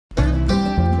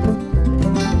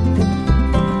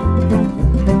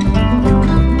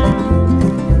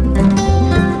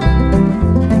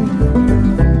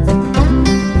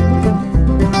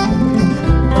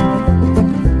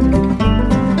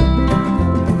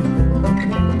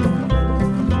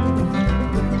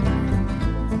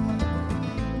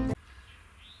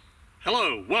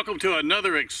to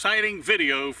another exciting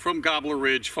video from Gobbler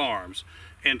Ridge Farms.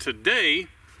 And today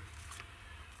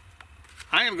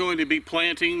I am going to be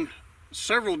planting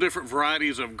several different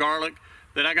varieties of garlic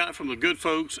that I got from the good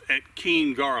folks at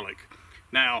Keene Garlic.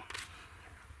 Now,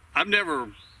 I've never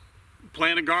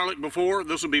planted garlic before.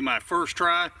 This will be my first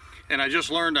try, and I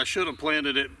just learned I should have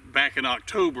planted it back in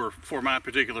October for my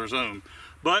particular zone.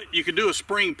 But you can do a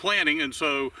spring planting, and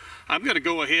so I'm going to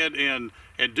go ahead and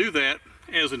do that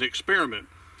as an experiment.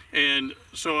 And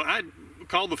so I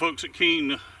called the folks at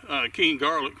Keene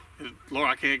Garlic.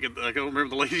 Lord, I don't remember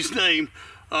the lady's name,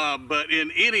 but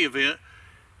in any event,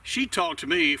 she talked to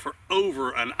me for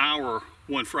over an hour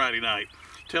one Friday night,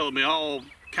 telling me all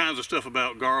kinds of stuff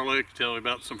about garlic, telling me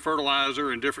about some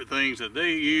fertilizer and different things that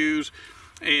they use.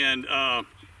 And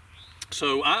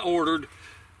so I ordered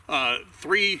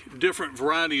 3 different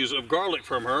varieties of garlic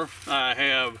from her. I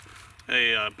have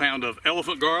a pound of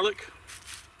elephant garlic.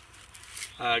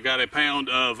 I got a pound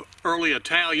of early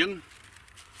Italian,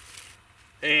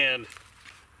 and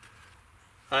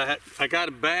I got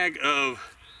a bag of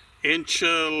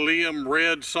Enchilium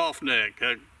red softneck.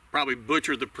 I probably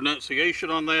butchered the pronunciation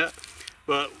on that,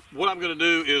 but what I'm going to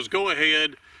do is go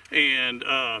ahead and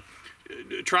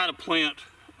try to plant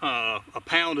a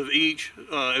pound of each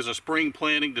as a spring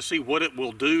planting to see what it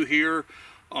will do here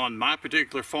on my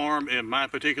particular farm in my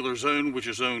particular zone, which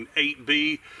is zone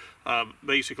 8B,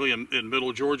 basically in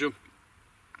middle Georgia.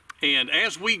 And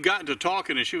as we got to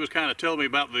talking, and she was kind of telling me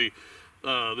about the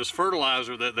this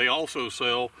fertilizer that they also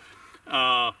sell,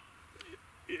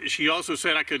 she also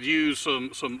said I could use some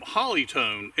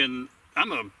hollytone, and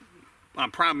I'm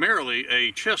primarily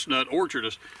a chestnut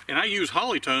orchardist, and I use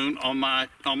hollytone on my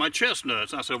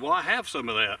chestnuts. I said, well, I have some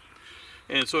of that.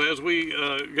 And so as we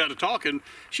got to talking,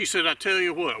 she said, I tell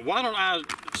you what, why don't I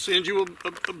send you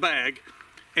a bag,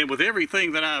 and with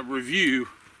everything that I review,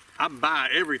 I buy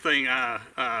everything I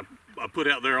put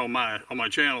out there on my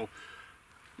channel.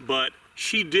 But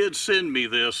she did send me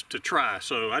this to try,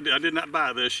 so I did not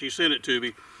buy this. She sent it to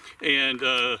me, and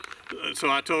so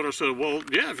I told her, so well,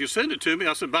 yeah, if you send it to me.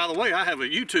 I said, by the way, I have a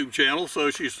YouTube channel. So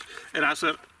and I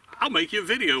said, I'll make you a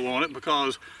video on it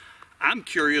because I'm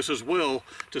curious as well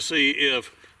to see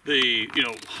if the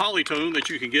hollytone that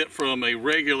you can get from a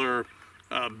regular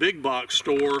big box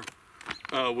store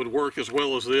would work as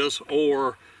well as this,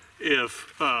 or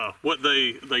if what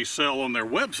they sell on their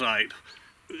website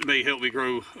may help me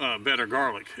grow better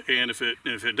garlic. And if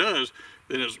it does,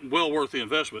 then it's well worth the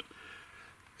investment,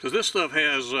 because this stuff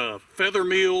has feather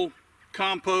meal,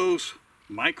 compost,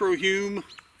 microhume,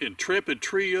 intrepid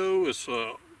trio. It's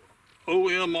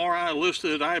OMRI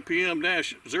listed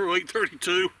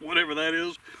IPM-0832, whatever that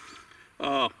is.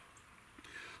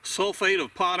 Sulfate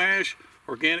of potash,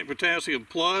 organic potassium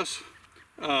plus,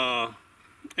 and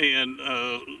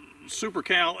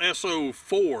SuperCal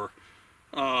SO4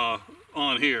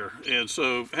 on here. And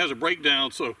so it has a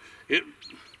breakdown, so it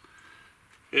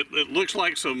looks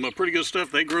like some pretty good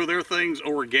stuff. They grow their things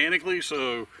organically,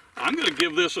 so I'm going to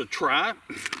give this a try.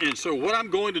 And so what I'm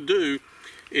going to do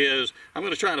is I'm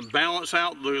going to try to balance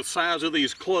out the size of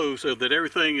these cloves so that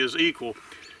everything is equal.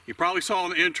 You probably saw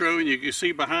in the intro, and you can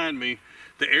see behind me,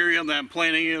 the area that I'm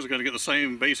planting is going to get the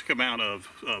same basic amount of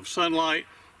sunlight.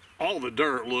 All the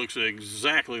dirt looks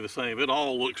exactly the same. It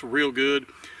all looks real good.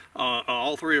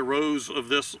 All 3 rows of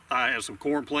this, I had some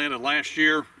corn planted last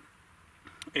year,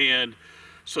 and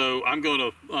so I'm going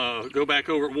to go back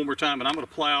over it one more time, and I'm going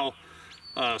to plow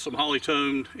some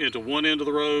hollytone into one end of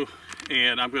the row,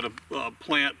 and I'm going to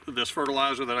plant this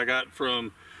fertilizer that I got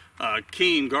from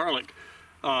Keene Garlic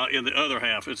in the other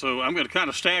half. And so I'm going to kind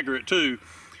of stagger it too.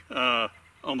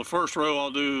 On the first row, I'll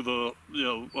do the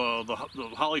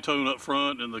hollytone up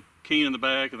front and the Keene in the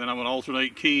back, and then I'm going to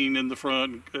alternate Keene in the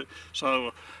front.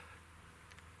 So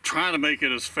trying to make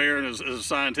it as fair and as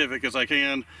scientific as I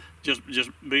can, just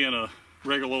being a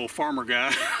regular old farmer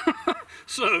guy.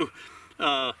 So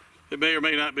it may or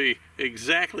may not be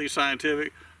exactly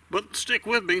scientific, but stick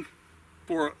with me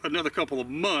for another couple of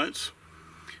months.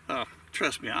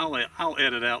 Trust me, I'll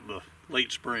edit out the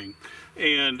late spring,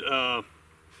 and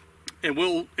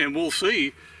we'll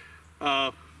see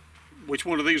which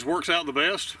one of these works out the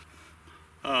best,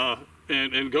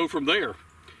 and go from there.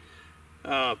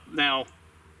 Now,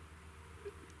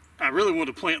 I really want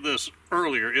to plant this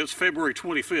earlier. It's February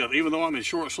 25th. Even though I'm in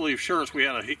short sleeve shirts, we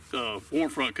had a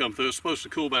warm front come through. It's supposed to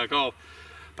cool back off,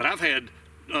 but I've had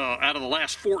out of the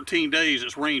last 14 days,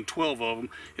 it's rained 12 of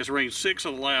them. It's rained 6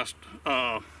 of the last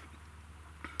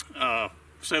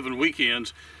 7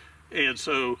 weekends, and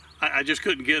so I just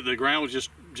couldn't get it. The ground was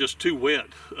just too wet.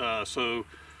 So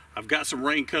I've got some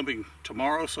rain coming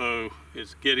tomorrow, so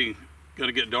it's getting going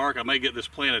to get dark. I may get this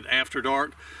planted after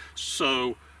dark,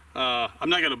 so I'm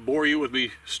not going to bore you with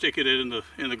me sticking it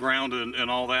in the ground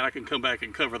and all that. I can come back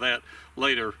and cover that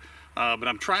later. But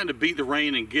I'm trying to beat the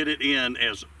rain and get it in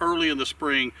as early in the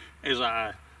spring as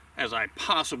I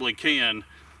possibly can,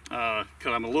 because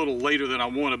I'm a little later than I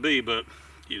want to be. But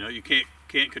you know, you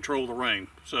can't control the rain.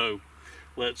 So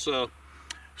let's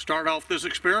start off this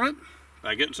experiment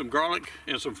by getting some garlic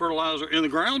and some fertilizer in the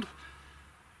ground,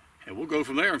 and we'll go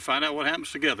from there and find out what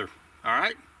happens together. All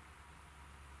right.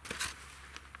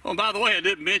 Oh, by the way, I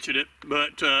didn't mention it,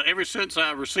 but ever since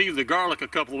I received the garlic a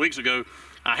couple of weeks ago,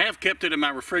 I have kept it in my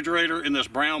refrigerator in this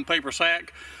brown paper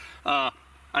sack. I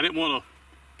didn't want to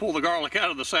pull the garlic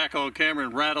out of the sack on camera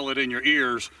and rattle it in your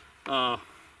ears,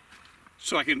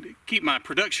 so I can keep my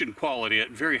production quality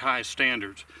at very high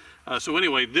standards. So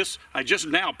anyway, I just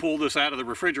now pulled this out of the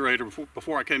refrigerator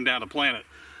before I came down to plant it.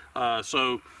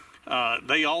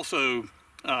 They also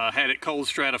had it cold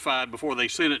stratified before they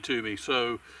sent it to me.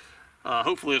 So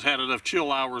hopefully it's had enough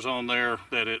chill hours on there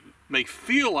that it may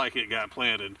feel like it got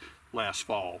planted last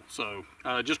fall. So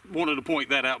I just wanted to point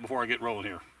that out before I get rolling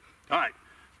here. All right,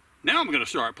 now I'm going to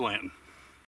start planting.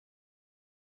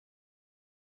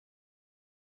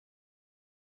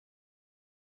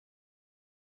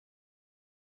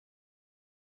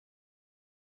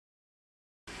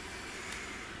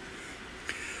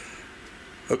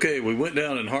 Okay, we went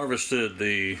down and harvested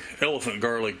the elephant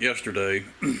garlic yesterday,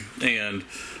 and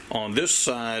on this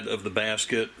side of the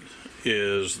basket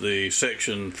is the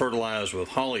section fertilized with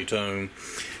hollytone,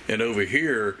 and over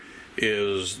here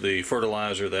is the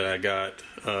fertilizer that I got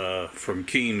from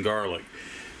Keene garlic.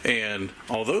 And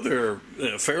although they're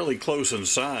fairly close in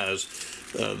size,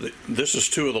 this is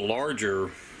two of the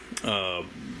larger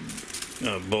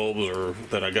bulbs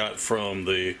that I got from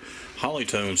the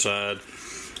hollytone side.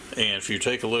 And if you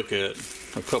take a look at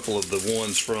a couple of the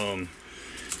ones from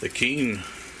the Keene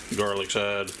garlic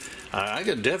side, I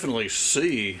could definitely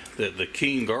see that the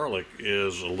Keene garlic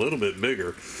is a little bit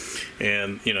bigger.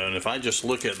 And you know, and if I just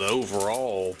look at the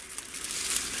overall,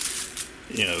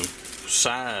 you know,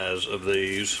 size of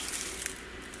these,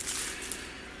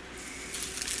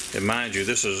 and mind you,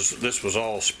 this was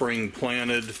all spring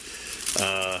planted.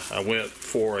 I went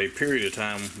for a period of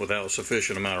time without a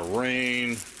sufficient amount of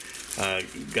rain. I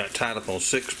got tied up on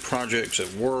 6 projects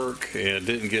at work and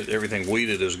didn't get everything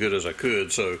weeded as good as I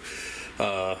could. So,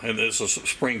 and this is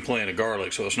spring planted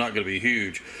garlic, so it's not going to be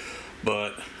huge.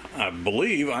 But I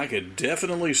believe I could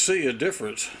definitely see a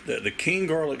difference that the Keene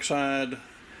garlic side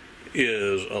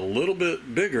is a little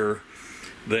bit bigger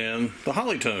than the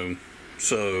hollytone.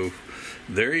 So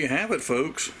there you have it,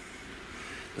 folks.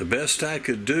 The best I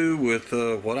could do with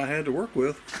what I had to work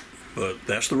with, but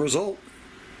that's the result.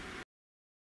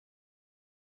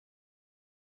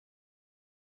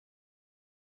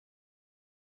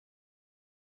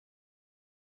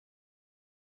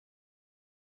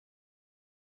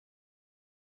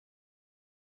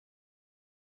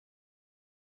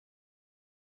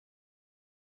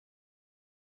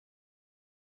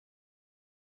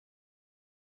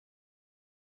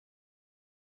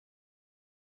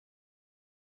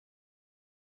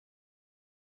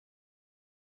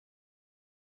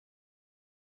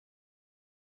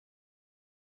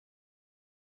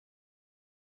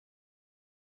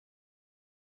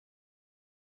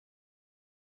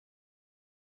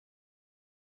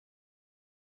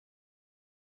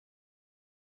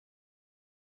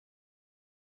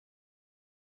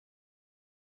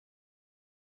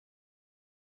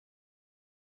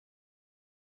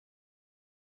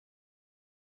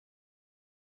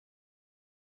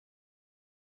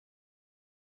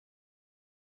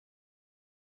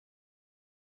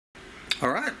 All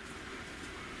right.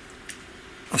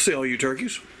 I'll see all you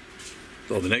turkeys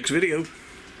on the next video.